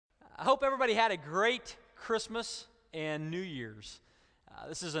I hope everybody had a great Christmas and New Year's.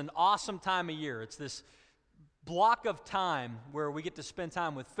 This is an awesome time of year. It's this block of time where we get to spend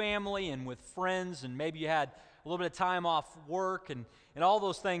time with family and with friends, and maybe you had a little bit of time off work and all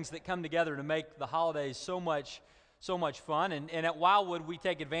those things that come together to make the holidays so much fun. And at Wildwood, we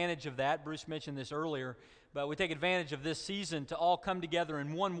take advantage of that. Bruce mentioned this earlier, but we take advantage of this season to all come together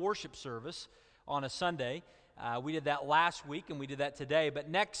in one worship service on a Sunday. We did that last week, and we did that today. But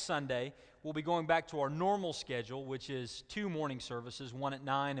next Sunday, we'll be going back to our normal schedule, which is 2 morning services, one at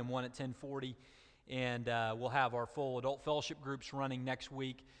 9 and one at 10:40. And we'll have our full adult fellowship groups running next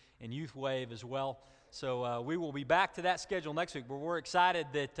week, and Youth Wave as well. So we will be back to that schedule next week. But we're excited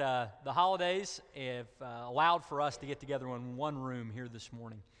that the holidays have allowed for us to get together in one room here this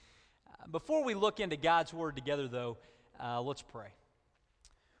morning. Before we look into God's Word together, though, let's pray.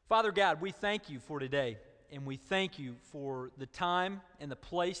 Father God, we thank you for today. And we thank you for the time and the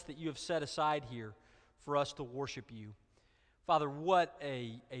place that you have set aside here for us to worship you. Father, what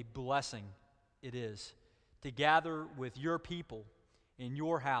a blessing it is to gather with your people in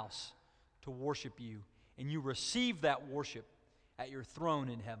your house to worship you. And you receive that worship at your throne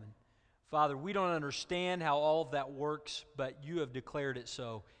in heaven. Father, we don't understand how all of that works, but you have declared it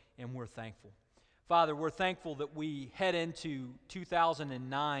so, and we're thankful. Father, we're thankful that we head into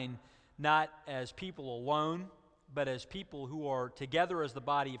 2009 not as people alone, but as people who are together as the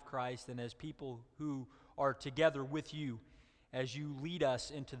body of Christ and as people who are together with you as you lead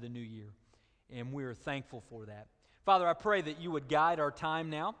us into the new year. And we're thankful for that. Father, I pray that you would guide our time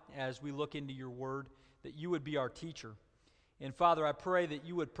now as we look into your word, that you would be our teacher. And Father, I pray that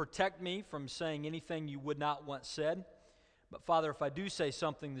you would protect me from saying anything you would not want said. But Father, if I do say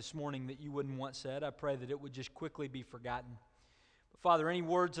something this morning that you wouldn't want said, I pray that it would just quickly be forgotten. Father, any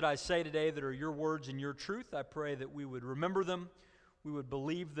words that I say today that are your words and your truth, I pray that we would remember them, we would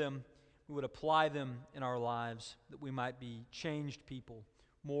believe them, we would apply them in our lives, that we might be changed people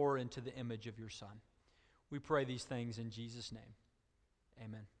more into the image of your Son. We pray these things in Jesus' name.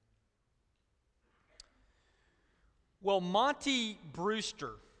 Amen. Well, Monty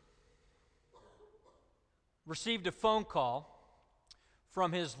Brewster received a phone call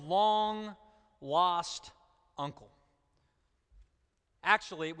from his long-lost uncle.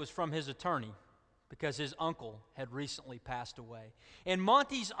 Actually, it was from his attorney because his uncle had recently passed away. And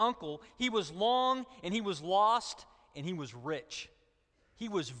Monty's uncle, he was long and he was lost and he was rich. He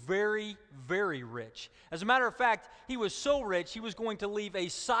was very, very rich. As a matter of fact, he was so rich, he was going to leave a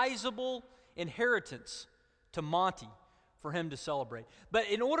sizable inheritance to Monty for him to celebrate. But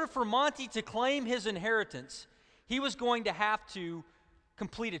in order for Monty to claim his inheritance, he was going to have to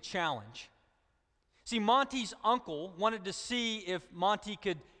complete a challenge. See, Monty's uncle wanted to see if Monty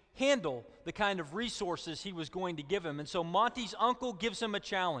could handle the kind of resources he was going to give him. And so Monty's uncle gives him a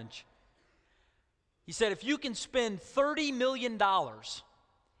challenge. He said, if you can spend $30 million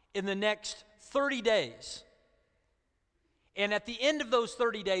in the next 30 days, and at the end of those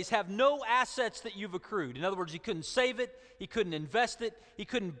 30 days have no assets that you've accrued. In other words, he couldn't save it, he couldn't invest it, he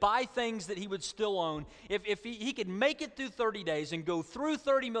couldn't buy things that he would still own. If he could make it through 30 days and go through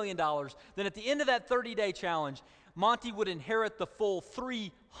 $30 million, then at the end of that 30-day challenge, Monty would inherit the full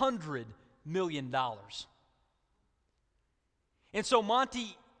 $300 million. And so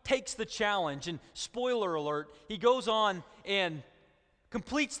Monty takes the challenge, and spoiler alert, he goes on and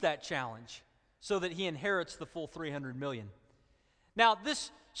completes that challenge so that he inherits the full $300 million. Now,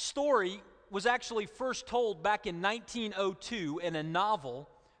 this story was actually first told back in 1902 in a novel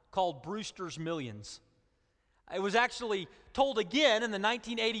called Brewster's Millions. It was actually told again in the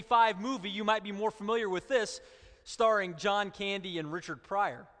 1985 movie, you might be more familiar with this, starring John Candy and Richard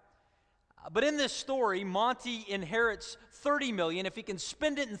Pryor. But in this story, Monty inherits $30 million. If he can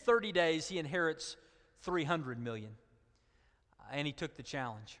spend it in 30 days, he inherits $300 million. And he took the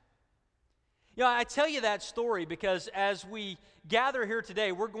challenge. You know, I tell you that story because as we gather here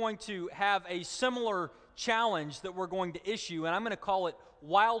today, we're going to have a similar challenge that we're going to issue, and I'm going to call it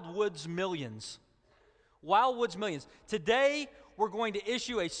Wildwood's Millions. Wildwood's Millions. Today, we're going to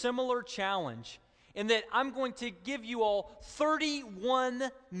issue a similar challenge in that I'm going to give you all 31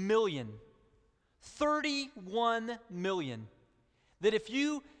 million. 31 million. That if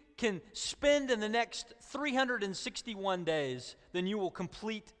you can spend in the next 361 days, then you will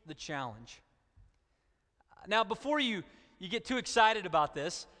complete the challenge. Now, before you get too excited about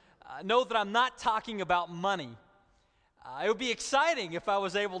this, know that I'm not talking about money. It would be exciting if I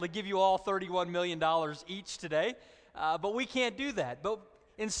was able to give you all $31 million each today, but we can't do that. But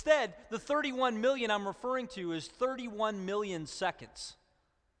instead, the 31 million I'm referring to is 31 million seconds.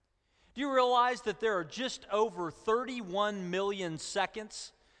 Do you realize that there are just over 31 million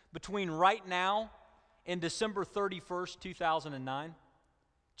seconds between right now and December 31st, 2009?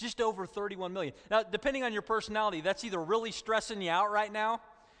 Just over 31 million. Now, depending on your personality, that's either really stressing you out right now,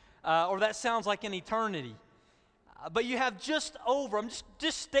 or that sounds like an eternity. But you have just over, I'm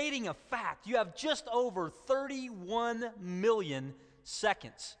just stating a fact, you have just over 31 million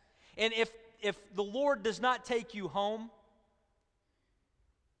seconds. And if the Lord does not take you home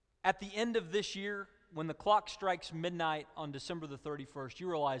at the end of this year, when the clock strikes midnight on December the 31st, you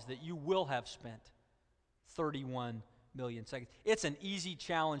realize that you will have spent 31 million seconds. It's an easy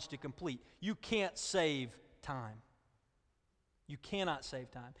challenge to complete. You can't save time. You cannot save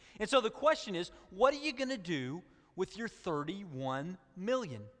time. And so the question is, what are you going to do with your 31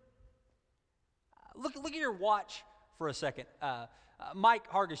 million? Look at your watch for a second. Mike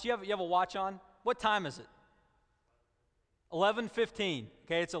Hargis, you have a watch on? What time is it? 11:15.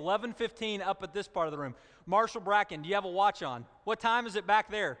 Okay, it's 11:15 up at this part of the room. Marshall Bracken, do you have a watch on? What time is it back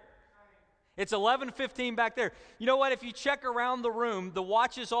there? It's 11:15 back there. You know what? If you check around the room, the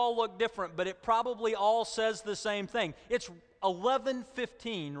watches all look different, but it probably all says the same thing. It's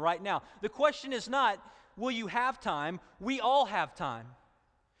 11:15 right now. The question is not, will you have time? We all have time.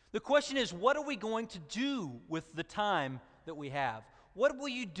 The question is, what are we going to do with the time that we have? What will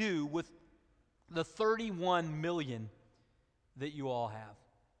you do with the 31 million that you all have?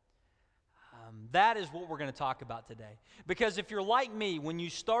 That is what we're going to talk about today. Because if you're like me, when you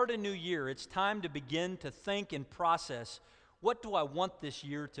start a new year, it's time to begin to think and process, what do I want this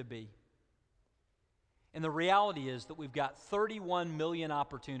year to be? And the reality is that we've got 31 million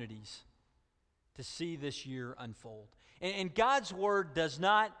opportunities to see this year unfold. And God's Word does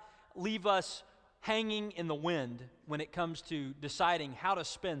not leave us hanging in the wind when it comes to deciding how to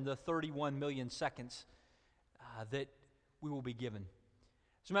spend the 31 million seconds that we will be given.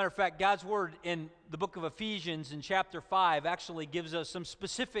 As a matter of fact, God's Word in the book of Ephesians in chapter 5 actually gives us some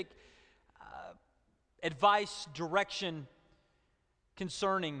specific advice, direction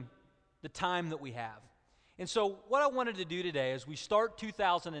concerning the time that we have. And so what I wanted to do today as we start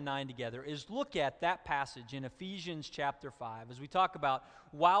 2009 together is look at that passage in Ephesians chapter 5 as we talk about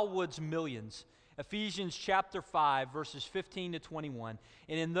Wildwood's millions. Ephesians chapter 5 verses 15 to 21.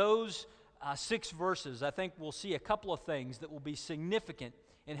 And in those 6 verses, I think we'll see a couple of things that will be significant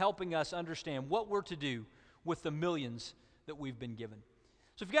in helping us understand what we're to do with the millions that we've been given.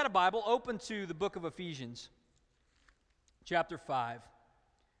 So if you've got a Bible, open to the book of Ephesians, chapter 5,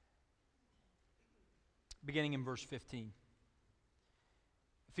 beginning in verse 15.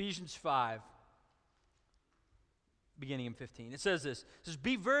 Ephesians 5, beginning in 15. It says this. It says,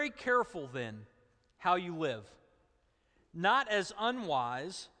 "Be very careful then how you live, not as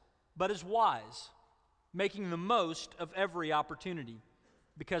unwise, but as wise, making the most of every opportunity,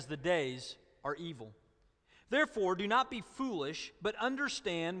 because the days are evil. Therefore, do not be foolish, but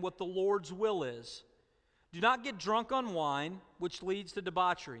understand what the Lord's will is. Do not get drunk on wine, which leads to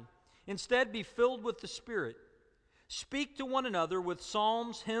debauchery. Instead, be filled with the Spirit. Speak to one another with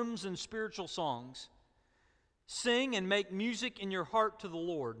psalms, hymns, and spiritual songs. Sing and make music in your heart to the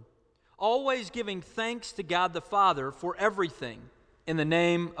Lord, always giving thanks to God the Father for everything in the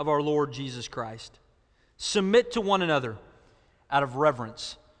name of our Lord Jesus Christ. Submit to one another out of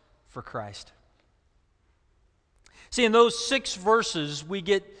reverence for Christ." See, in those 6 verses, we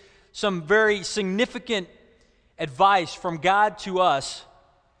get some very significant advice from God to us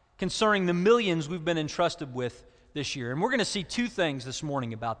concerning the millions we've been entrusted with this year. And we're going to see 2 things this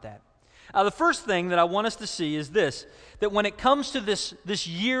morning about that. The first thing that I want us to see is this, that when it comes to this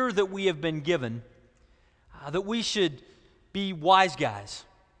year that we have been given, that we should be wise guys.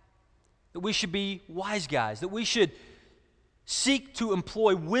 That we should be wise guys. That we should seek to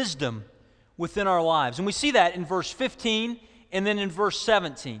employ wisdom within our lives. And we see that in verse 15 and then in verse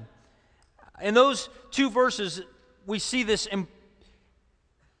 17. In those 2 verses, we see this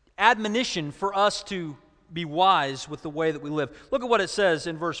admonition for us to be wise with the way that we live. Look at what it says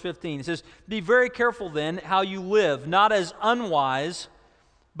in verse 15. It says, "Be very careful then how you live, not as unwise,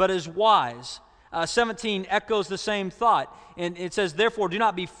 but as wise." 17 echoes the same thought. And it says, "Therefore, do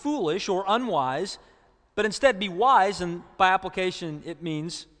not be foolish or unwise, but instead be wise," and by application it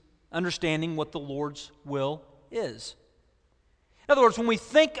means understanding what the Lord's will is. In other words, when we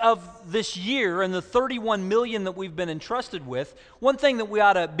think of this year and the 31 million that we've been entrusted with, one thing that we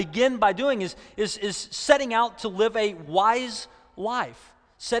ought to begin by doing is setting out to live a wise life.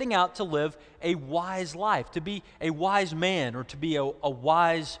 Setting out to live a wise life, to be a wise man or to be a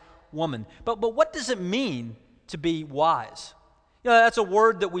wise woman. But what does it mean to be wise? You know, that's a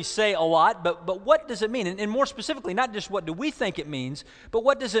word that we say a lot, but what does it mean? And more specifically, not just what do we think it means, but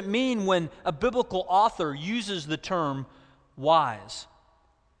what does it mean when a biblical author uses the term wise?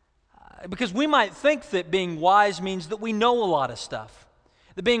 Because we might think that being wise means that we know a lot of stuff.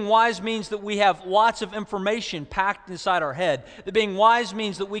 That being wise means that we have lots of information packed inside our head. That being wise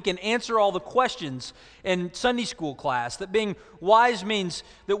means that we can answer all the questions in Sunday school class. That being wise means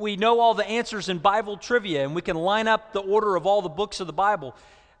that we know all the answers in Bible trivia and we can line up the order of all the books of the Bible.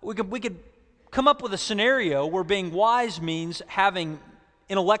 We could come up with a scenario where being wise means having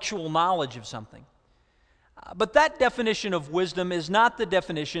intellectual knowledge of something. But that definition of wisdom is not the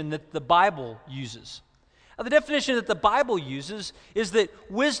definition that the Bible uses. The definition that the Bible uses is that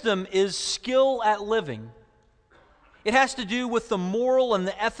wisdom is skill at living. It has to do with the moral and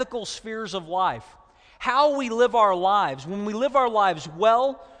the ethical spheres of life. How we live our lives. When we live our lives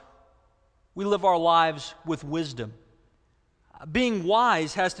well, we live our lives with wisdom. Being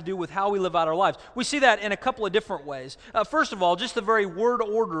wise has to do with how we live out our lives. We see that in a couple of different ways. First of all, just the very word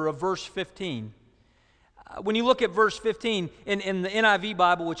order of verse 15. When you look at verse 15 in the NIV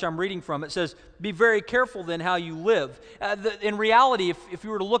Bible, which I'm reading from, it says, be very careful then how you live. In reality, if you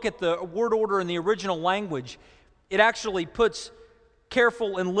were to look at the word order in the original language, it actually puts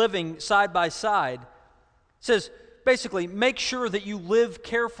careful and living side by side. It says, basically, make sure that you live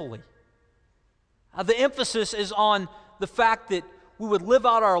carefully. The emphasis is on the fact that we would live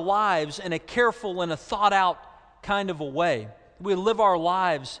out our lives in a careful and a thought-out kind of a way. We would live our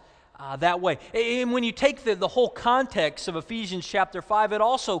lives that way. And when you take the whole context of Ephesians chapter 5, it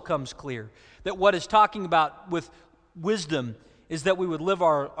also comes clear that what is talking about with wisdom is that we would live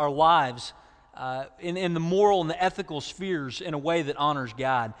our lives in the moral and the ethical spheres in a way that honors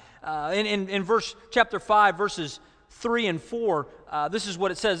God. In chapter 5, verses 3 and 4, this is what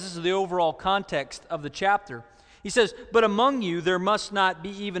it says. This is the overall context of the chapter. He says, but among you there must not be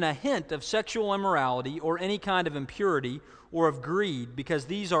even a hint of sexual immorality or any kind of impurity or of greed, because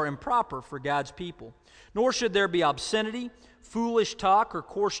these are improper for God's people. Nor should there be obscenity, foolish talk, or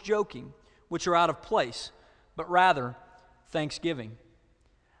coarse joking, which are out of place, but rather thanksgiving.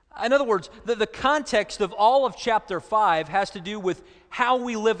 In other words, the context of all of chapter 5 has to do with how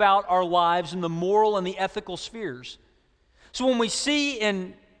we live out our lives in the moral and the ethical spheres. So when we see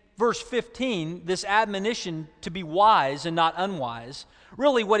in verse 15 this admonition to be wise and not unwise,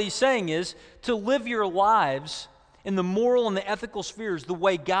 really what he's saying is to live your lives in the moral and the ethical spheres the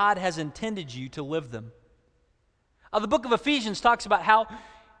way God has intended you to live them. The book of Ephesians talks about how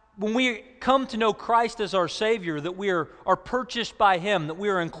when we come to know Christ as our Savior, that we are purchased by Him, that we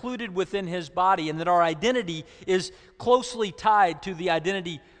are included within His body, and that our identity is closely tied to the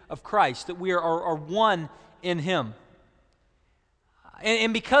identity of Christ, that we are one in Him.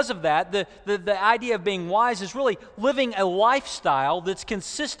 And because of that, the idea of being wise is really living a lifestyle that's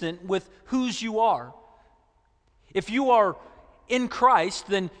consistent with whose you are. If you are in Christ,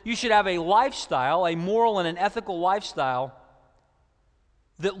 then you should have a lifestyle, a moral and an ethical lifestyle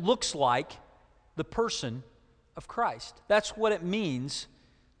that looks like the person of Christ. That's what it means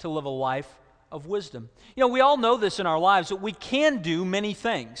to live a life of wisdom. You know, we all know this in our lives, that we can do many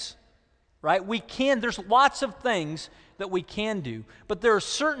things, right? There's lots of things that we can do, but there are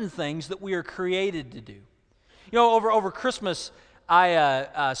certain things that we are created to do. You know, over Christmas,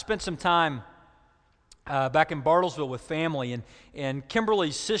 I spent some time back in Bartlesville with family, and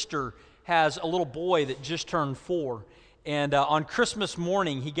Kimberly's sister has a little boy that just turned 4, and on Christmas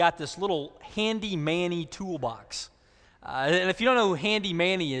morning, he got this little Handy Manny toolbox. And if you don't know who Handy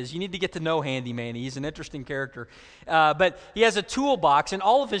Manny is, you need to get to know Handy Manny. He's an interesting character. But he has a toolbox, and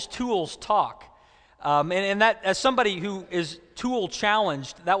all of his tools talk. And that, as somebody who is tool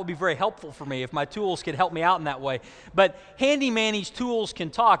challenged, that would be very helpful for me if my tools could help me out in that way. But Handy Manny's tools can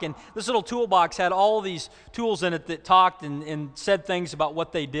talk, and this little toolbox had all these tools in it that talked and said things about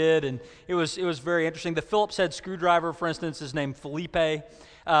what they did, and it was very interesting. The Phillips head screwdriver, for instance, is named Felipe.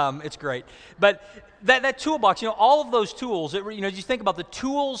 It's great. But that toolbox, all of those tools, you think about the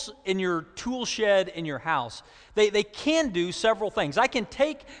tools in your tool shed in your house. They can do several things. I can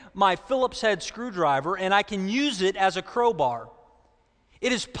take my Phillips head screwdriver and I can use it as a crowbar.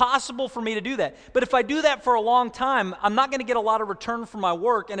 It is possible for me to do that. But if I do that for a long time, I'm not going to get a lot of return for my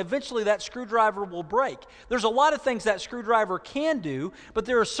work, and eventually that screwdriver will break. There's a lot of things that screwdriver can do, but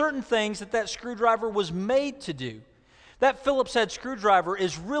there are certain things that screwdriver was made to do. That Phillips head screwdriver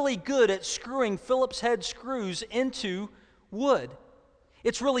is really good at screwing Phillips head screws into wood.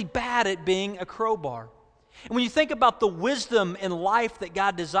 It's really bad at being a crowbar. And when you think about the wisdom in life that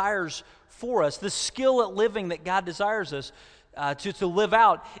God desires for us, the skill at living that God desires us to live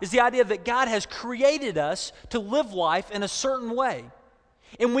out, is the idea that God has created us to live life in a certain way.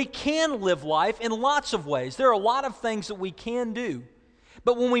 And we can live life in lots of ways. There are a lot of things that we can do.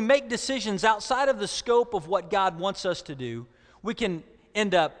 But when we make decisions outside of the scope of what God wants us to do, we can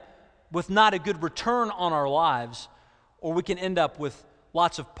end up with not a good return on our lives, or we can end up with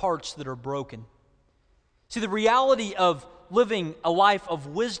lots of parts that are broken. See, the reality of living a life of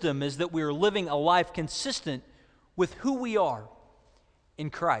wisdom is that we are living a life consistent with who we are in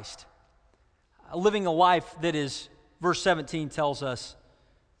Christ. Living a life that is, verse 17 tells us,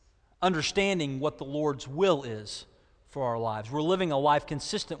 understanding what the Lord's will is for our lives. We're living a life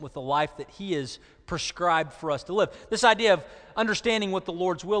consistent with the life that He has prescribed for us to live. This idea of understanding what the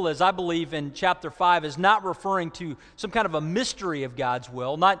Lord's will is, I believe in chapter 5, is not referring to some kind of a mystery of God's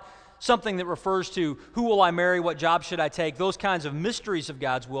will, not something that refers to who will I marry, what job should I take, those kinds of mysteries of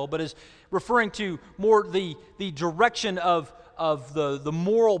God's will, but is referring to more the direction of the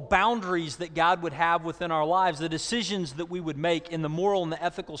moral boundaries that God would have within our lives, the decisions that we would make in the moral and the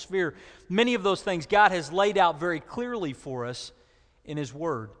ethical sphere. Many of those things God has laid out very clearly for us in His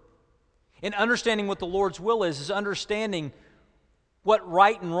Word. And understanding what the Lord's will is understanding what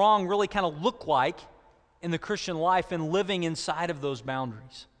right and wrong really kind of look like in the Christian life and living inside of those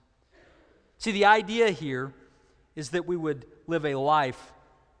boundaries. See, the idea here is that we would live a life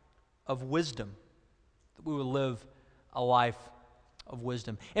of wisdom, that we would live a life of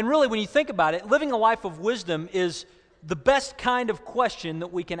wisdom. And really, when you think about it, living a life of wisdom is the best kind of question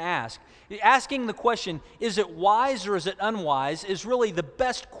that we can ask. Asking the question, is it wise or is it unwise, is really the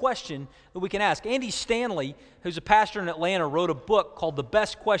best question that we can ask. Andy Stanley, who's a pastor in Atlanta, wrote a book called The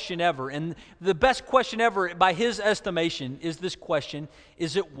Best Question Ever. And the best question ever, by his estimation, is this question,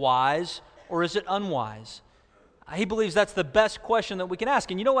 is it wise or is it unwise? He believes that's the best question that we can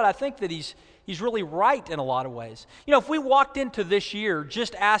ask. And you know what? I think that he's really right in a lot of ways. You know, if we walked into this year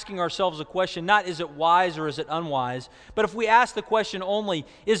just asking ourselves a question, not is it wise or is it unwise, but if we ask the question only,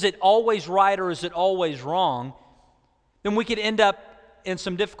 is it always right or is it always wrong, then we could end up in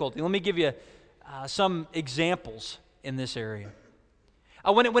some difficulty. Let me give you some examples in this area.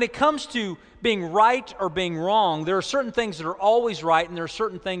 When it comes to being right or being wrong, there are certain things that are always right and there are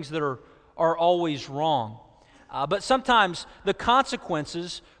certain things that are always wrong. But sometimes the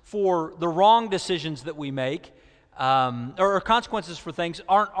consequences for the wrong decisions that we make, or consequences for things,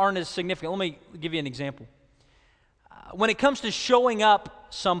 aren't as significant. Let me give you an example. When it comes to showing up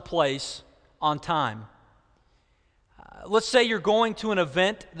someplace on time, let's say you're going to an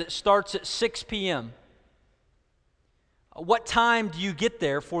event that starts at 6 p.m. What time do you get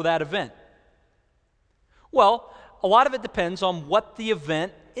there for that event? Well, a lot of it depends on what the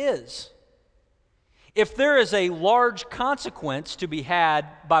event is. If there is a large consequence to be had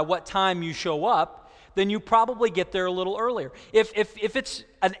by what time you show up, then you probably get there a little earlier. If it's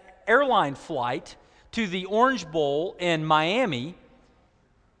an airline flight to the Orange Bowl in Miami,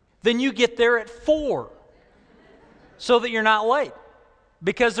 then you get there at 4 so that you're not late,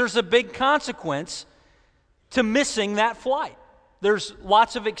 because there's a big consequence to missing that flight. There's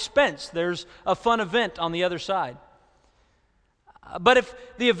lots of expense. There's a fun event on the other side. But if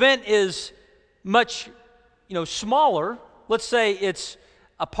the event is much, smaller, let's say it's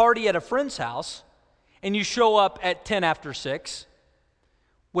a party at a friend's house, and you show up at 10 after 6,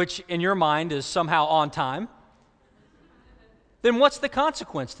 which in your mind is somehow on time, then what's the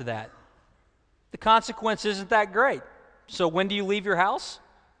consequence to that? The consequence isn't that great. So when do you leave your house?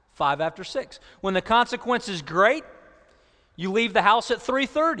 5 after 6. When the consequence is great, you leave the house at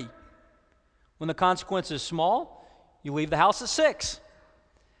 3:30. When the consequence is small, you leave the house at 6.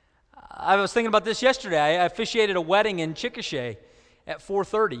 I was thinking about this yesterday. I officiated a wedding in Chickasha at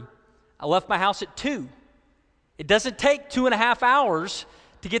 4:30. I left my house at 2. It doesn't take 2.5 hours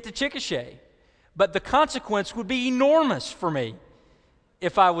to get to Chickasha, but the consequence would be enormous for me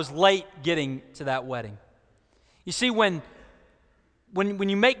if I was late getting to that wedding. You see, when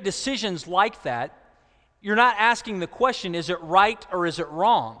you make decisions like that, you're not asking the question, is it right or is it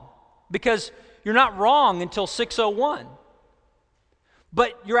wrong? Because you're not wrong until 6:01.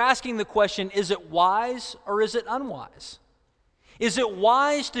 But you're asking the question, is it wise or is it unwise? Is it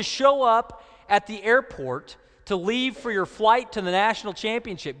wise to show up at the airport to leave for your flight to the national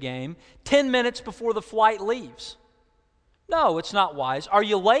championship game 10 minutes before the flight leaves? No, it's not wise. Are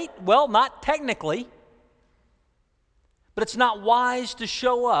you late? Well, not technically. But it's not wise to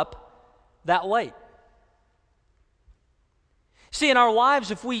show up that late. See, in our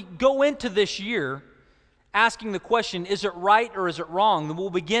lives, if we go into this year asking the question, is it right or is it wrong, then we'll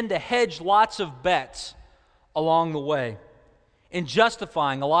begin to hedge lots of bets along the way and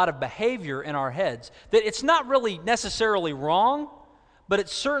justifying a lot of behavior in our heads that it's not really necessarily wrong, but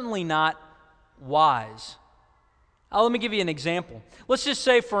it's certainly not wise. Let me give you an example. Let's just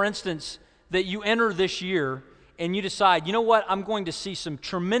say, for instance, that you enter this year and you decide, you know what, I'm going to see some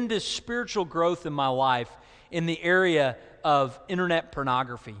tremendous spiritual growth in my life in the area of internet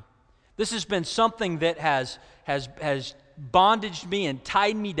pornography. This has been something that has bondaged me and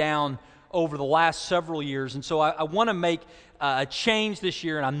tied me down over the last several years. And so I want to make a change this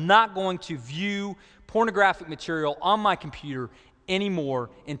year, and I'm not going to view pornographic material on my computer anymore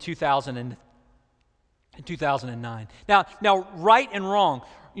in 2009. Now, right and wrong.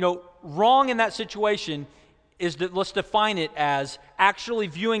 Wrong in that situation is that, let's define it as actually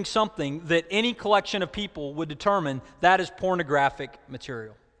viewing something that any collection of people would determine that is pornographic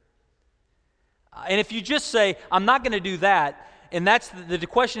material. And if you just say, I'm not going to do that, and that's the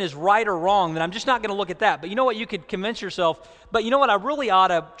question is right or wrong, then I'm just not going to look at that. But you know what? You could convince yourself, but you know what? I really ought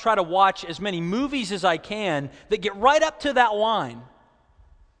to try to watch as many movies as I can that get right up to that line.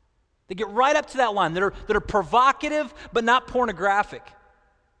 That get right up to that line, that are provocative but not pornographic.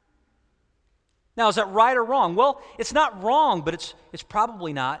 Now, is that right or wrong? Well, it's not wrong, but it's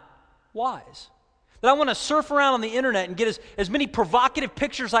probably not wise. That I want to surf around on the internet and get as many provocative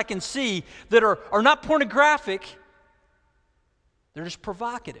pictures I can see that are not pornographic, they're just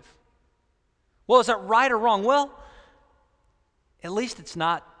provocative. Well, is that right or wrong? Well, at least it's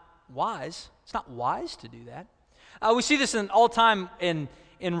not wise. It's not wise to do that. We see this all the time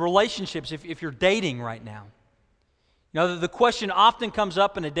in relationships if you're dating right now. The question often comes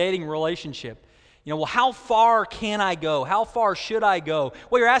up in a dating relationship. Well, how far can I go? How far should I go?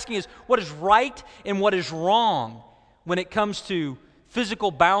 What you're asking is, what is right and what is wrong when it comes to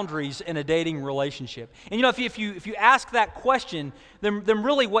physical boundaries in a dating relationship? And if you ask that question, then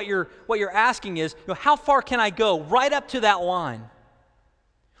really what you're asking is, how far can I go right up to that line?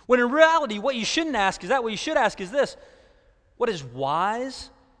 When in reality, what you shouldn't ask is that. What you should ask is this: what is wise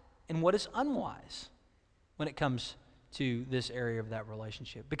and what is unwise when it comes to this area of that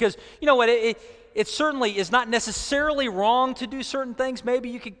relationship? Because you know what, it certainly is not necessarily wrong to do certain things. Maybe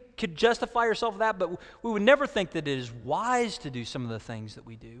you could justify yourself with that, but we would never think that it is wise to do some of the things that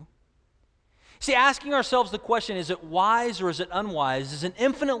we do. See, asking ourselves the question, is it wise or is it unwise, is an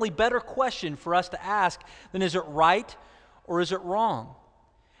infinitely better question for us to ask than is it right or is it wrong?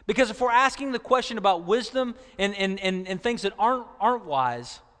 Because if we're asking the question about wisdom and things that aren't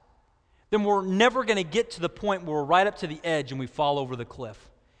wise, then we're never going to get to the point where we're right up to the edge and we fall over the cliff.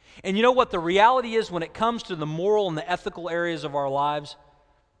 And you know what the reality is when it comes to the moral and the ethical areas of our lives?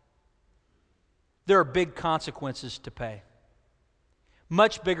 There are big consequences to pay.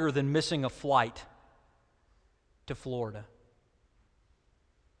 Much bigger than missing a flight to Florida.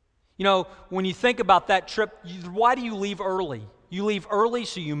 When you think about that trip, why do you leave early? You leave early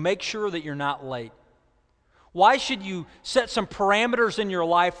so you make sure that you're not late. Why should you set some parameters in your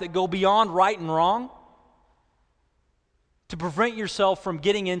life that go beyond right and wrong? To prevent yourself from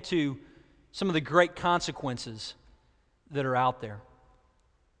getting into some of the great consequences that are out there.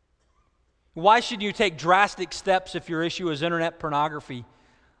 Why should you take drastic steps if your issue is internet pornography,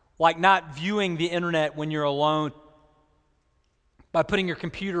 like not viewing the internet when you're alone, by putting your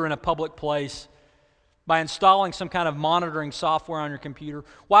computer in a public place, by installing some kind of monitoring software on your computer?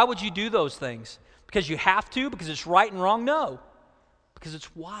 Why would you do those things? Because you have to? Because it's right and wrong? No. Because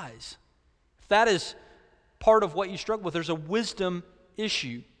it's wise. If that is part of what you struggle with, there's a wisdom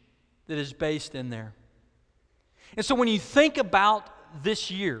issue that is based in there. And so when you think about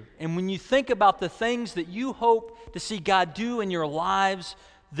this year, and when you think about the things that you hope to see God do in your lives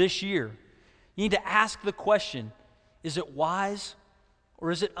this year, you need to ask the question, is it wise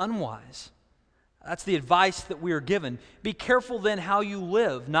or is it unwise? That's the advice that we are given. Be careful then how you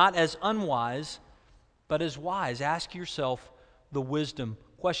live, not as unwise, but as wise. Ask yourself the wisdom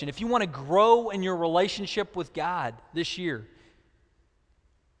question. If you want to grow in your relationship with God this year,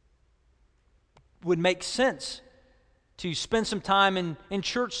 it would make sense to spend some time in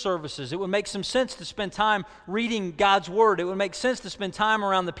church services. It would make some sense to spend time reading God's Word. It would make sense to spend time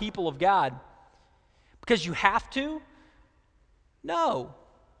around the people of God. Because you have to? No.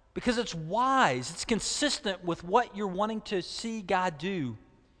 Because it's wise. It's consistent with what you're wanting to see God do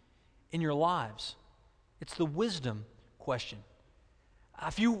in your lives. It's the wisdom question.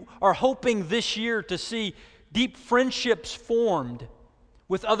 If you are hoping this year to see deep friendships formed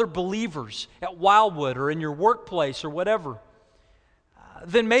with other believers at Wildwood or in your workplace or whatever,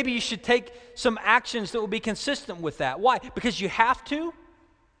 then maybe you should take some actions that will be consistent with that. Why? Because you have to?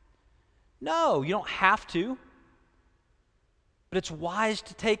 No, you don't have to. But it's wise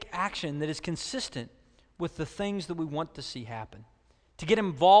to take action that is consistent with the things that we want to see happen. To get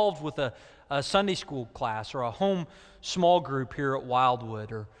involved with a Sunday school class or a home small group here at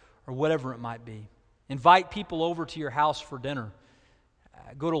Wildwood or whatever it might be. Invite people over to your house for dinner.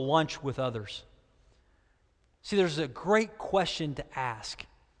 Go to lunch with others. See, there's a great question to ask.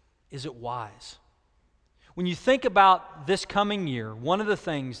 Is it wise? when you think about this coming year, one of the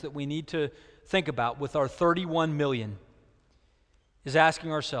things that we need to think about with our 31 million is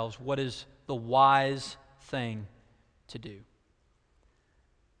asking ourselves, what is the wise thing to do?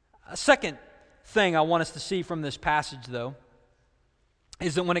 A second thing I want us to see from this passage, though,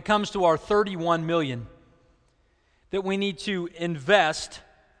 is that when it comes to our 31 million, that we need to invest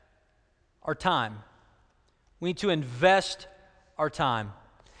our time. We need to invest our time.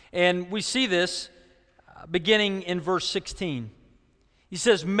 And we see this beginning in verse 16. He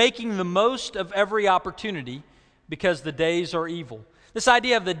says, making the most of every opportunity because the days are evil. This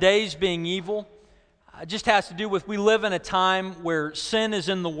idea of the days being evil just has to do with we live in a time where sin is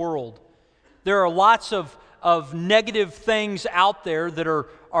in the world. There are lots of negative things out there that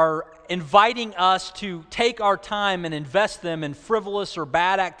are inviting us to take our time and invest them in frivolous or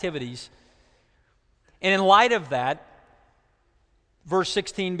bad activities. And in light of that, verse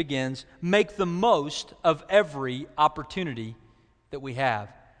 16 begins, make the most of every opportunity that we have.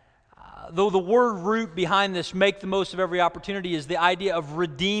 Though the word root behind this, make the most of every opportunity, is the idea of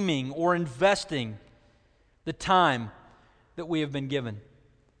redeeming or investing the time that we have been given.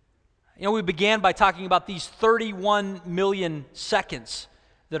 You know, we began by talking about these 31 million seconds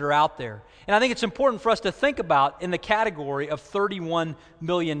that are out there. And I think it's important for us to think about in the category of 31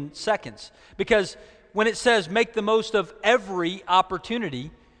 million seconds. Because when it says make the most of every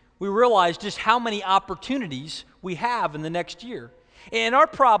opportunity, we realize just how many opportunities we have in the next year. And our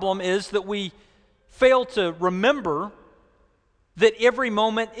problem is that we fail to remember that every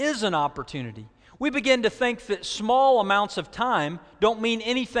moment is an opportunity. We begin to think that small amounts of time don't mean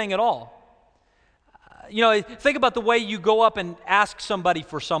anything at all. Think about the way you go up and ask somebody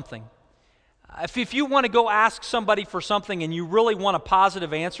for something. If you want to go ask somebody for something and you really want a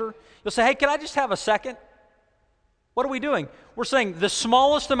positive answer, you'll say, hey, can I just have a second? What are we doing? We're saying the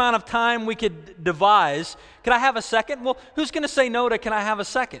smallest amount of time we could devise, can I have a second? Well, who's going to say no to can I have a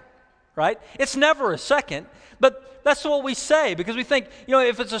second, right? It's never a second, but that's what we say because we think,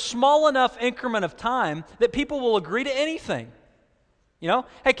 if it's a small enough increment of time that people will agree to anything.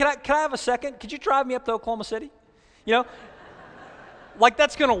 Hey, can I have a second? Could you drive me up to Oklahoma City? Like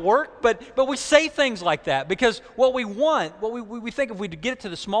that's going to work, but we say things like that because what we want, we think if we get it to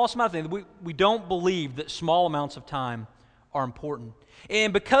the smallest amount of things, we don't believe that small amounts of time are important.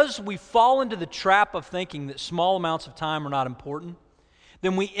 And because we fall into the trap of thinking that small amounts of time are not important,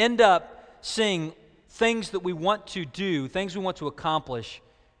 then we end up seeing things that we want to do, things we want to accomplish,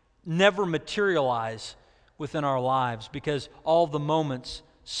 never materialize within our lives because all the moments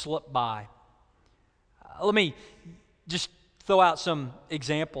slip by. Let me just throw out some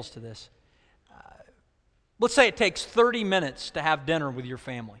examples to this. Let's say it takes 30 minutes to have dinner with your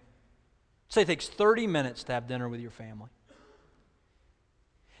family. Say it takes 30 minutes to have dinner with your family.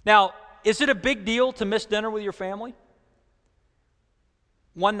 Now, is it a big deal to miss dinner with your family?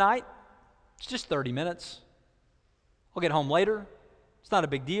 One night? It's just 30 minutes. I'll get home later. It's not a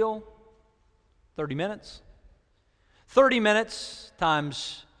big deal. 30 minutes. 30 minutes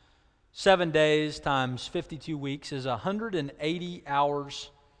times 7 days times 52 weeks is 180 hours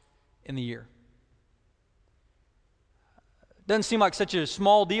in the year. Doesn't seem like such a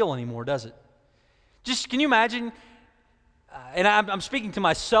small deal anymore, does it? Just, can you imagine, and I'm speaking to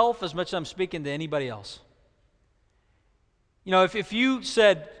myself as much as I'm speaking to anybody else. If you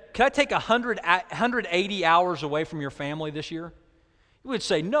said, can I take 180 hours away from your family this year? You would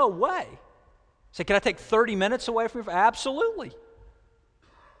say, no way. Say, can I take 30 minutes away from your family? Absolutely.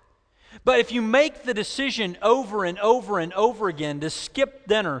 But if you make the decision over and over and over again to skip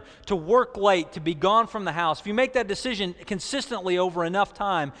dinner, to work late, to be gone from the house, if you make that decision consistently over enough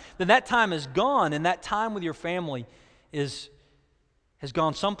time, then that time is gone, and that time with your family has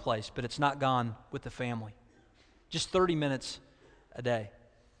gone someplace, but it's not gone with the family. Just 30 minutes a day.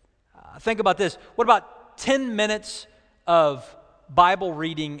 Think about this. What about 10 minutes of Bible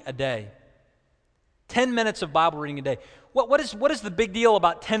reading a day? 10 minutes of Bible reading a day. What is the big deal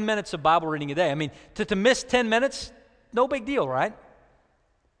about 10 minutes of Bible reading a day? I mean, to miss 10 minutes, no big deal, right?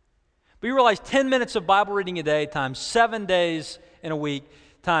 But you realize 10 minutes of Bible reading a day times 7 days in a week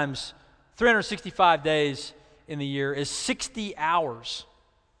times 365 days in the year is 60 hours.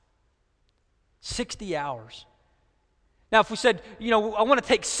 60 hours. Now, if we said, I want to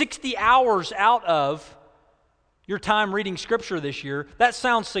take 60 hours out of your time reading Scripture this year, that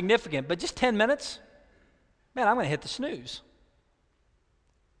sounds significant, but just 10 minutes? Man, I'm going to hit the snooze.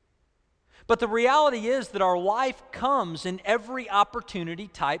 But the reality is that our life comes in every opportunity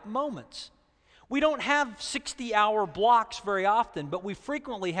type moments. We don't have 60-hour blocks very often, but we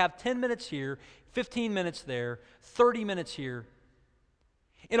frequently have 10 minutes here, 15 minutes there, 30 minutes here.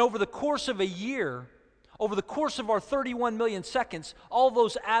 And over the course of a year, over the course of our 31 million seconds, all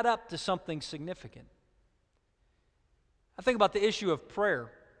those add up to something significant. I think about the issue of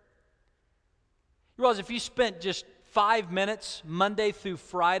prayer. You realize if you spent just 5 minutes Monday through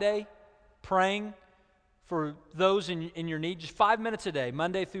Friday praying for those in your need, just 5 minutes a day,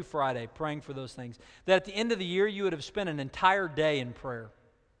 Monday through Friday, praying for those things, that at the end of the year you would have spent an entire day in prayer.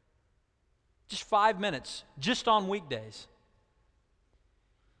 Just 5 minutes, just on weekdays.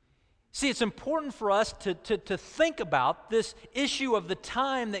 See, it's important for us to think about this issue of the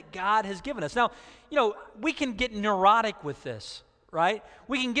time that God has given us. Now, we can get neurotic with this, right?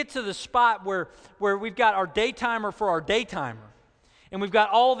 We can get to the spot where we've got our day timer for our day timer. And we've got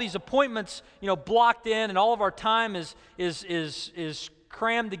all these appointments, blocked in, and all of our time is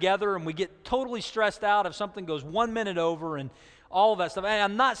crammed together, and we get totally stressed out if something goes 1 minute over and all of that stuff. And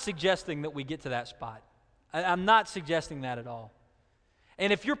I'm not suggesting that we get to that spot. I'm not suggesting that at all.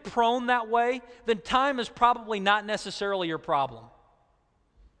 And if you're prone that way, then time is probably not necessarily your problem.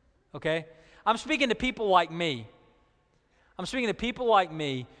 Okay? I'm speaking to people like me. I'm speaking to people like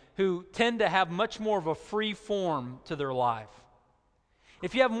me who tend to have much more of a free form to their life.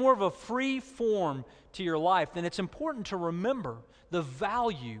 If you have more of a free form to your life, then it's important to remember the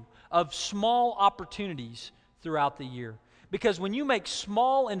value of small opportunities throughout the year. Because when you make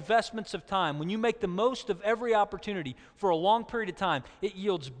small investments of time, when you make the most of every opportunity for a long period of time, it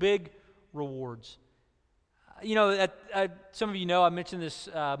yields big rewards. Some of you know I mentioned this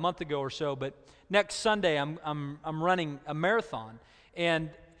a month ago or so, but next Sunday I'm running a marathon, and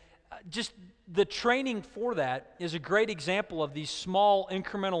just the training for that is a great example of these small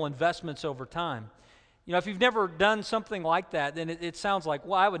incremental investments over time. If you've never done something like that, then it sounds like,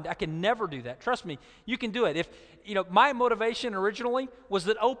 well, I can never do that. Trust me, you can do it. If my motivation originally was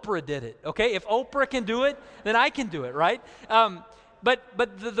that Oprah did it. Okay, if Oprah can do it, then I can do it, right? But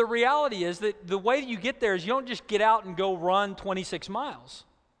the reality is that the way you get there is you don't just get out and go run 26 miles.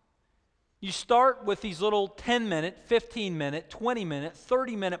 You start with these little 10-minute, 15-minute, 20-minute,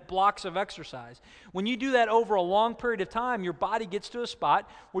 30-minute blocks of exercise. When you do that over a long period of time, your body gets to a spot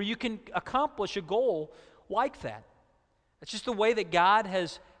where you can accomplish a goal like that. It's just the way that God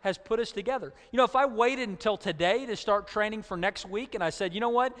has put us together. If I waited until today to start training for next week and I said, you know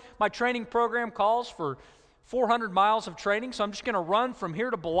what, my training program calls for 400 miles of training, so I'm just going to run from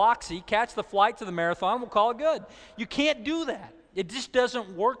here to Biloxi, catch the flight to the marathon, we'll call it good. You can't do that. It just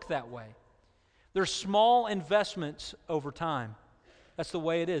doesn't work that way. There's small investments over time. That's the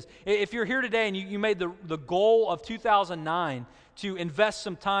way it is. If you're here today and you made the goal of 2009 to invest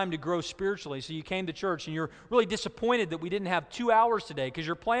some time to grow spiritually, so you came to church and you're really disappointed that we didn't have 2 hours today because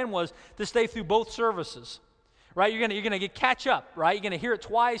your plan was to stay through both services, right? You're gonna get catch up, right? You're gonna hear it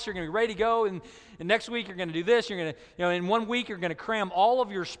twice. You're gonna be ready to go, and next week you're gonna do this. You're gonna, in 1 week you're gonna cram all of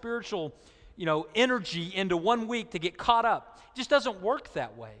your spiritual, energy into 1 week to get caught up. It just doesn't work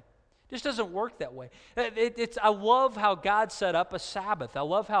that way. Just doesn't work that way. I love how God set up a Sabbath. I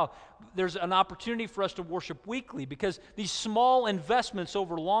love how there's an opportunity for us to worship weekly, because these small investments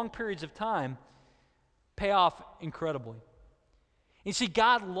over long periods of time pay off incredibly. You see,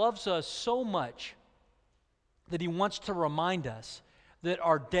 God loves us so much that He wants to remind us that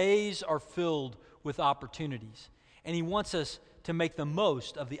our days are filled with opportunities, and He wants us to make the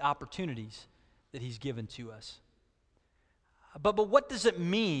most of the opportunities that He's given to us. But what does it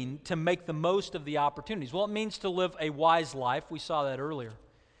mean to make the most of the opportunities? Well, it means to live a wise life. We saw that earlier.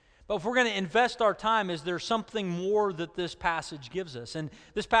 But if we're going to invest our time, is there something more that this passage gives us? And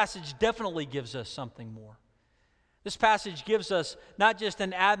this passage definitely gives us something more. This passage gives us not just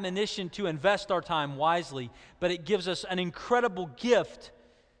an admonition to invest our time wisely, but it gives us an incredible gift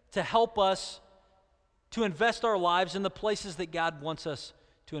to help us to invest our lives in the places that God wants us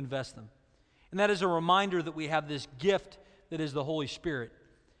to invest them. And that is a reminder that we have this gift that is the Holy Spirit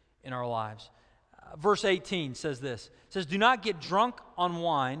in our lives. Verse 18 says this. It says, "Do not get drunk on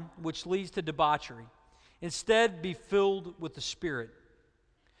wine, which leads to debauchery. Instead, be filled with the Spirit.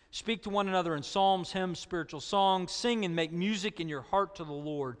 Speak to one another in psalms, hymns, spiritual songs. Sing and make music in your heart to the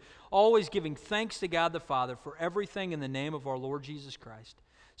Lord, always giving thanks to God the Father for everything in the name of our Lord Jesus Christ.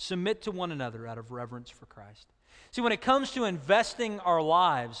 Submit to one another out of reverence for Christ." See, when it comes to investing our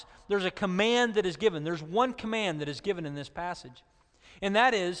lives, there's a command that is given. There's one command that is given in this passage, and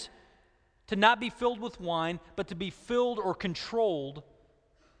that is to not be filled with wine, but to be filled or controlled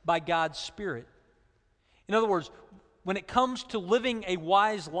by God's Spirit. In other words, when it comes to living a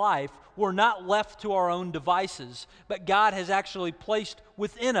wise life, we're not left to our own devices, but God has actually placed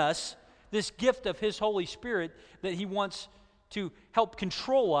within us this gift of His Holy Spirit that He wants to help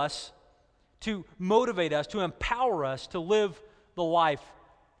control us, to motivate us, to empower us to live the life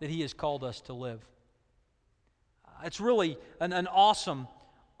that He has called us to live. It's really an awesome,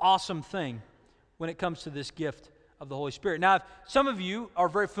 awesome thing when it comes to this gift of the Holy Spirit. Now, if some of you are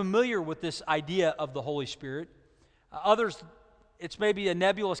very familiar with this idea of the Holy Spirit. Others, it's maybe a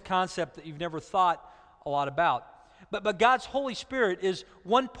nebulous concept that you've never thought a lot about. But God's Holy Spirit is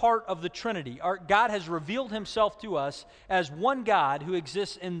one part of the Trinity. God has revealed himself to us as one God who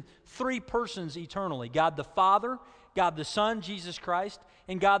exists in three persons eternally. God the Father, God the Son, Jesus Christ,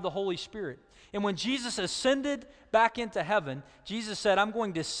 and God the Holy Spirit. And when Jesus ascended back into heaven, Jesus said, I'm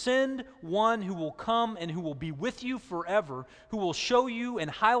going to send one who will come and who will be with you forever, who will show you and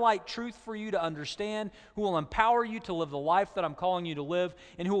highlight truth for you to understand, who will empower you to live the life that I'm calling you to live,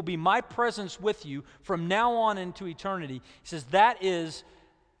 and who will be my presence with you from now on into eternity. He says that is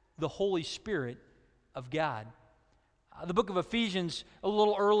the Holy Spirit of God. The book of Ephesians, a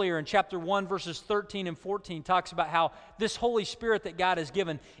little earlier in chapter 1, verses 13 and 14, talks about how this Holy Spirit that God has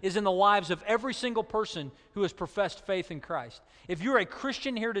given is in the lives of every single person who has professed faith in Christ. If you're a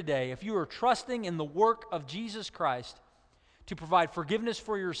Christian here today, if you are trusting in the work of Jesus Christ to provide forgiveness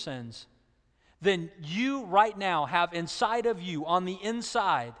for your sins, then you right now have inside of you, on the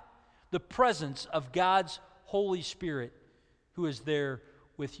inside, the presence of God's Holy Spirit who is there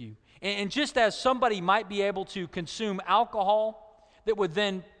with you. And just as somebody might be able to consume alcohol that would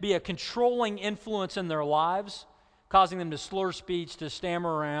then be a controlling influence in their lives, causing them to slur speech, to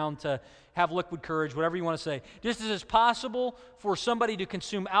stammer around, to have liquid courage, whatever you want to say, just as it's possible for somebody to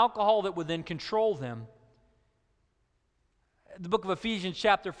consume alcohol that would then control them, the book of Ephesians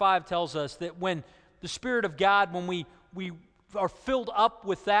chapter 5 tells us that when the Spirit of God, when we are filled up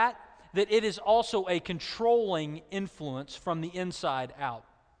with that it is also a controlling influence from the inside out.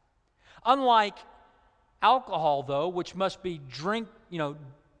 Unlike alcohol, though, which must be we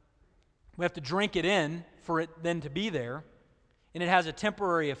have to drink it in for it then to be there, and it has a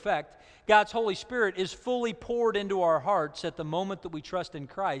temporary effect. God's Holy Spirit is fully poured into our hearts at the moment that we trust in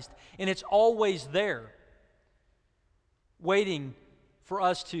Christ, and it's always there, waiting for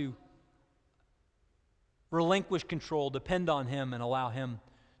us to relinquish control, depend on Him, and allow Him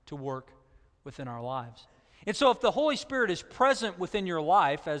to work within our lives. And so if the Holy Spirit is present within your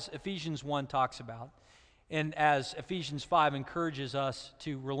life, as Ephesians 1 talks about, and as Ephesians 5 encourages us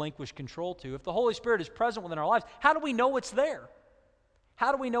to relinquish control to, if the Holy Spirit is present within our lives, how do we know it's there?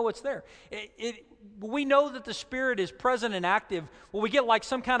 How do we know it's there? We know that the Spirit is present and active. Will we get like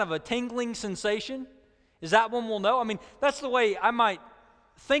some kind of a tingling sensation? Is that when we'll know? I mean, that's the way I might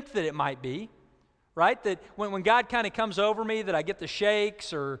think that it might be, right? That when God kind of comes over me, that I get the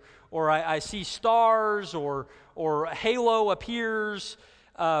shakes, or I see stars, or a halo appears.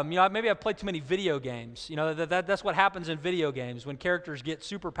 Maybe I've played too many video games. That's what happens in video games when characters get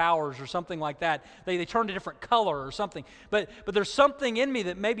superpowers or something like that. They turn a different color or something. But there's something in me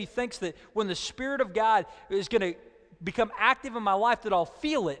that maybe thinks that when the Spirit of God is going to become active in my life, that I'll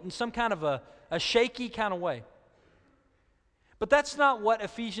feel it in some kind of a shaky kind of way. But that's not what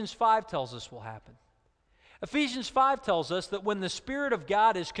Ephesians 5 tells us will happen. Ephesians 5 tells us that when the Spirit of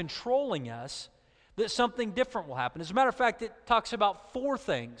God is controlling us, that something different will happen. As a matter of fact, it talks about 4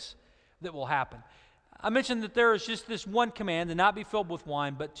 things that will happen. I mentioned that there is just this one command, to not be filled with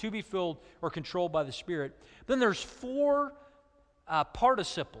wine, but to be filled or controlled by the Spirit. Then there's 4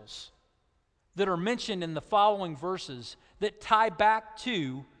 participles that are mentioned in the following verses that tie back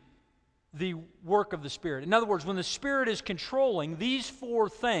to the work of the Spirit. In other words, when the Spirit is controlling, these 4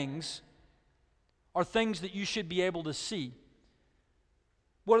 things are things that you should be able to see.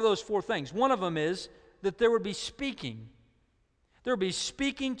 What are those 4 things? One of them is that there would be speaking. There would be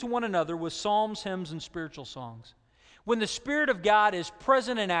speaking to one another with psalms, hymns, and spiritual songs. When the Spirit of God is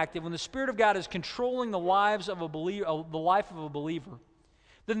present and active, when the Spirit of God is controlling the lives of the life of a believer,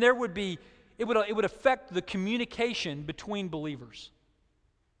 then it would affect the communication between believers.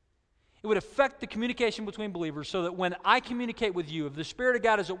 It would affect the communication between believers, so that when I communicate with you, if the Spirit of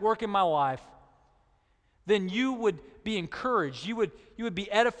God is at work in my life, then you would be encouraged, you would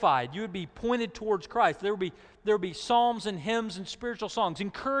be edified, you would be pointed towards Christ. There would be psalms and hymns and spiritual songs.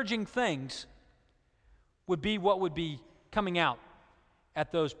 Encouraging things would be what would be coming out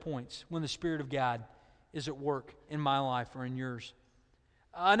at those points when the Spirit of God is at work in my life or in yours.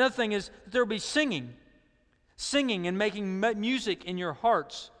 Another thing is that there will be singing and making music in your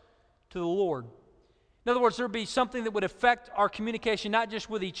hearts to the Lord. In other words, there would be something that would affect our communication, not just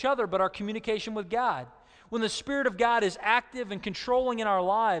with each other, but our communication with God. When the Spirit of God is active and controlling in our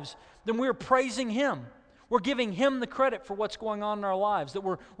lives, then we're praising Him. We're giving Him the credit for what's going on in our lives. That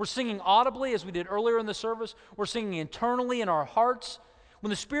we're singing audibly, as we did earlier in the service. We're singing internally in our hearts.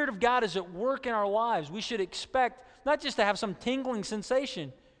 When the Spirit of God is at work in our lives, we should expect not just to have some tingling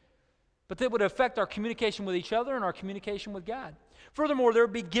sensation, but that would affect our communication with each other and our communication with God. Furthermore, there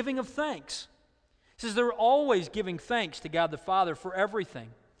would be giving of thanks. It says they're always giving thanks to God the Father for everything.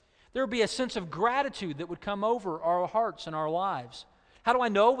 There would be a sense of gratitude that would come over our hearts and our lives. How do I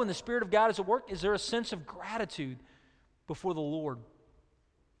know when the Spirit of God is at work? Is there a sense of gratitude before the Lord?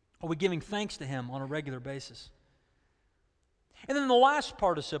 Are we giving thanks to Him on a regular basis? And then the last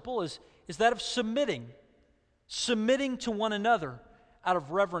participle is that of submitting. Submitting to one another out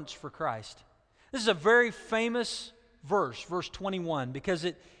of reverence for Christ. This is a very famous verse, verse 21, because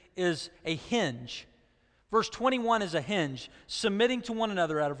it is a hinge. Verse 21 is a hinge, submitting to one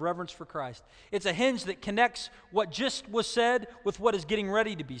another out of reverence for Christ. It's a hinge that connects what just was said with what is getting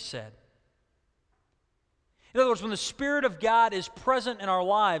ready to be said. In other words, when the Spirit of God is present in our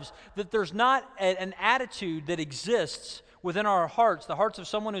lives, that there's not an attitude that exists within our hearts, the hearts of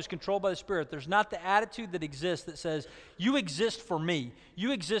someone who's controlled by the Spirit. There's not the attitude that exists that says, you exist for me,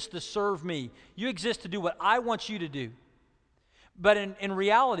 you exist to serve me, you exist to do what I want you to do. But in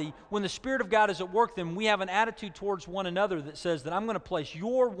reality, when the Spirit of God is at work, then we have an attitude towards one another that says that I'm going to place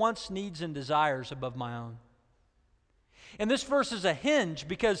your wants, needs, and desires above my own. And this verse is a hinge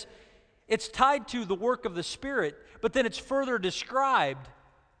because it's tied to the work of the Spirit, but then it's further described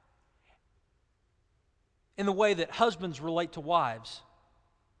in the way that husbands relate to wives.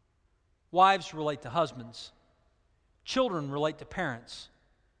 Wives relate to husbands. Children relate to parents.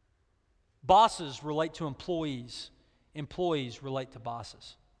 Bosses relate to employees. Employees relate to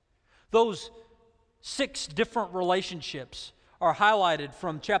bosses. Those 6 different relationships are highlighted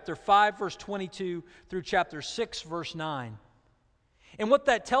from chapter 5, verse 22 through chapter 6, verse 9. And what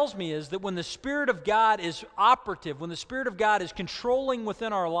that tells me is that when the Spirit of God is operative, when the Spirit of God is controlling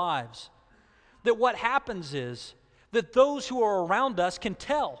within our lives, that what happens is that those who are around us can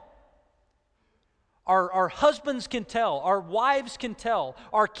tell. Our husbands can tell, our wives can tell,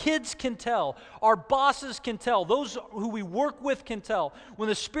 our kids can tell, our bosses can tell, those who we work with can tell. When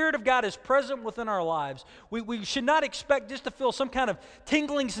the Spirit of God is present within our lives, we should not expect just to feel some kind of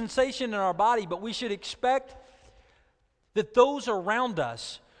tingling sensation in our body, but we should expect that those around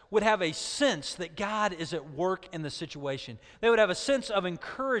us would have a sense that God is at work in the situation. They would have a sense of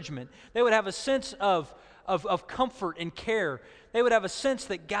encouragement. They would have a sense of comfort and care. They would have a sense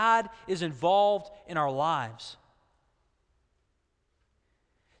that God is involved in our lives.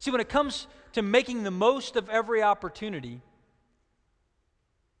 See, when it comes to making the most of every opportunity,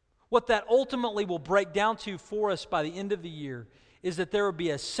 what that ultimately will break down to for us by the end of the year is that there will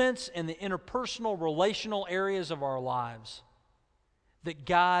be a sense in the interpersonal, relational areas of our lives that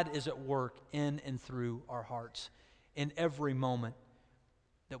God is at work in and through our hearts in every moment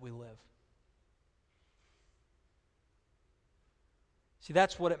that we live. See,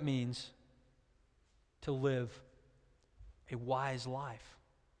 that's what it means to live a wise life.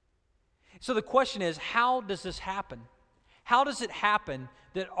 So the question is, how does this happen? How does it happen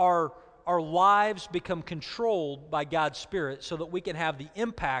that our lives become controlled by God's Spirit so that we can have the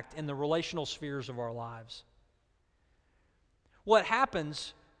impact in the relational spheres of our lives? What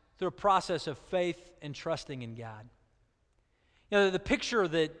happens through a process of faith and trusting in God? You know, the picture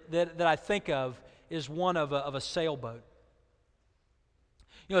that I think of is one of a sailboat.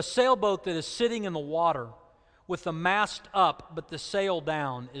 You know, a sailboat that is sitting in the water with the mast up, but the sail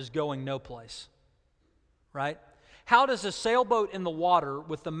down is going no place, right? How does a sailboat in the water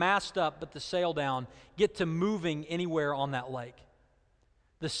with the mast up, but the sail down, get to moving anywhere on that lake?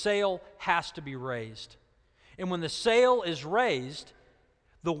 The sail has to be raised. And when the sail is raised,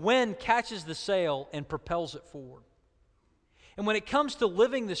 the wind catches the sail and propels it forward. And when it comes to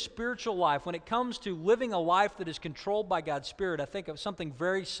living the spiritual life, when it comes to living a life that is controlled by God's Spirit, I think of something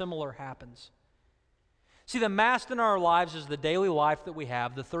very similar happens. See, the mast in our lives is the daily life that we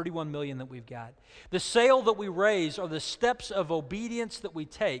have, the 31 million that we've got. The sail that we raise are the steps of obedience that we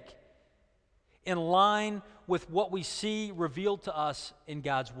take in line with what we see revealed to us in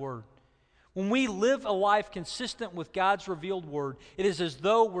God's Word. When we live a life consistent with God's revealed Word, it is as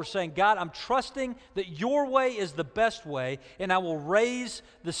though we're saying, God, I'm trusting that your way is the best way, and I will raise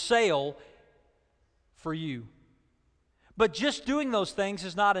the sail for you. But just doing those things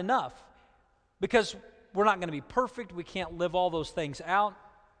is not enough, because we're not going to be perfect. We can't live all those things out.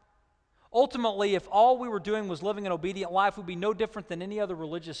 Ultimately, if all we were doing was living an obedient life, we'd be no different than any other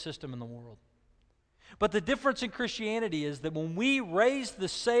religious system in the world. But the difference in Christianity is that when we raise the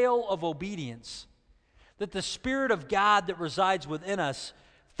sail of obedience, that the Spirit of God that resides within us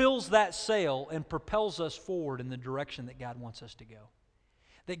fills that sail and propels us forward in the direction that God wants us to go.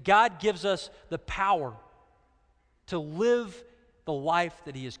 That God gives us the power to live the life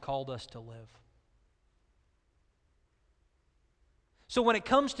that He has called us to live. So when it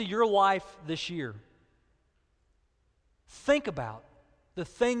comes to your life this year, think about the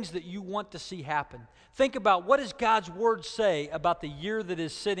things that you want to see happen. Think about, what does God's Word say about the year that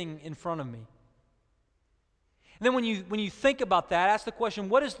is sitting in front of me? And then when you think about that, ask the question,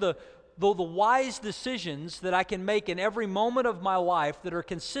 what is the wise decisions that I can make in every moment of my life that are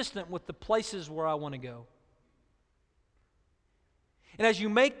consistent with the places where I want to go? And as you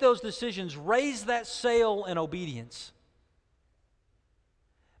make those decisions, raise that sail in obedience.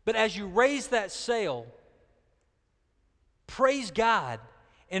 But as you raise that sail, praise God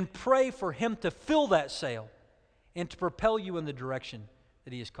and pray for Him to fill that sail and to propel you in the direction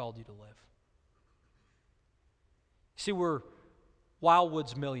that He has called you to live. See, we're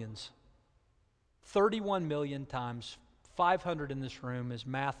Wildwood's millions. 31 million times 500 in this room is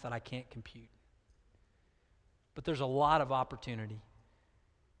math that I can't compute. But there's a lot of opportunity.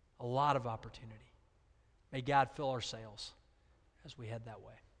 A lot of opportunity. May God fill our sails as we head that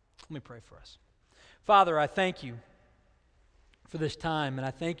way. Let me pray for us. Father, I thank you for this time, and I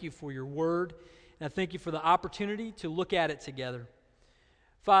thank you for your word, and I thank you for the opportunity to look at it together.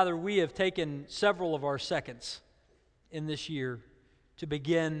 Father, we have taken several of our seconds in this year to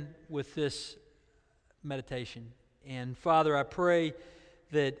begin with this meditation. And Father, I pray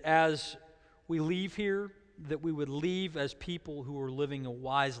that as we leave here, that we would leave as people who are living a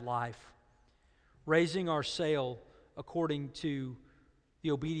wise life, raising our sail according to the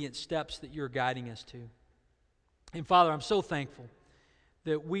obedient steps that you're guiding us to. And Father, I'm so thankful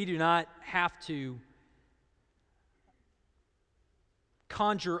that we do not have to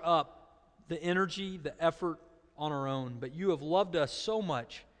conjure up the energy, the effort on our own, but you have loved us so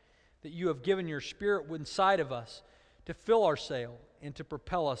much that you have given your Spirit inside of us to fill our sail and to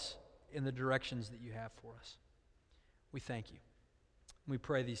propel us in the directions that you have for us. We thank you. We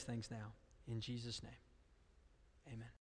pray these things now in Jesus' name. Amen.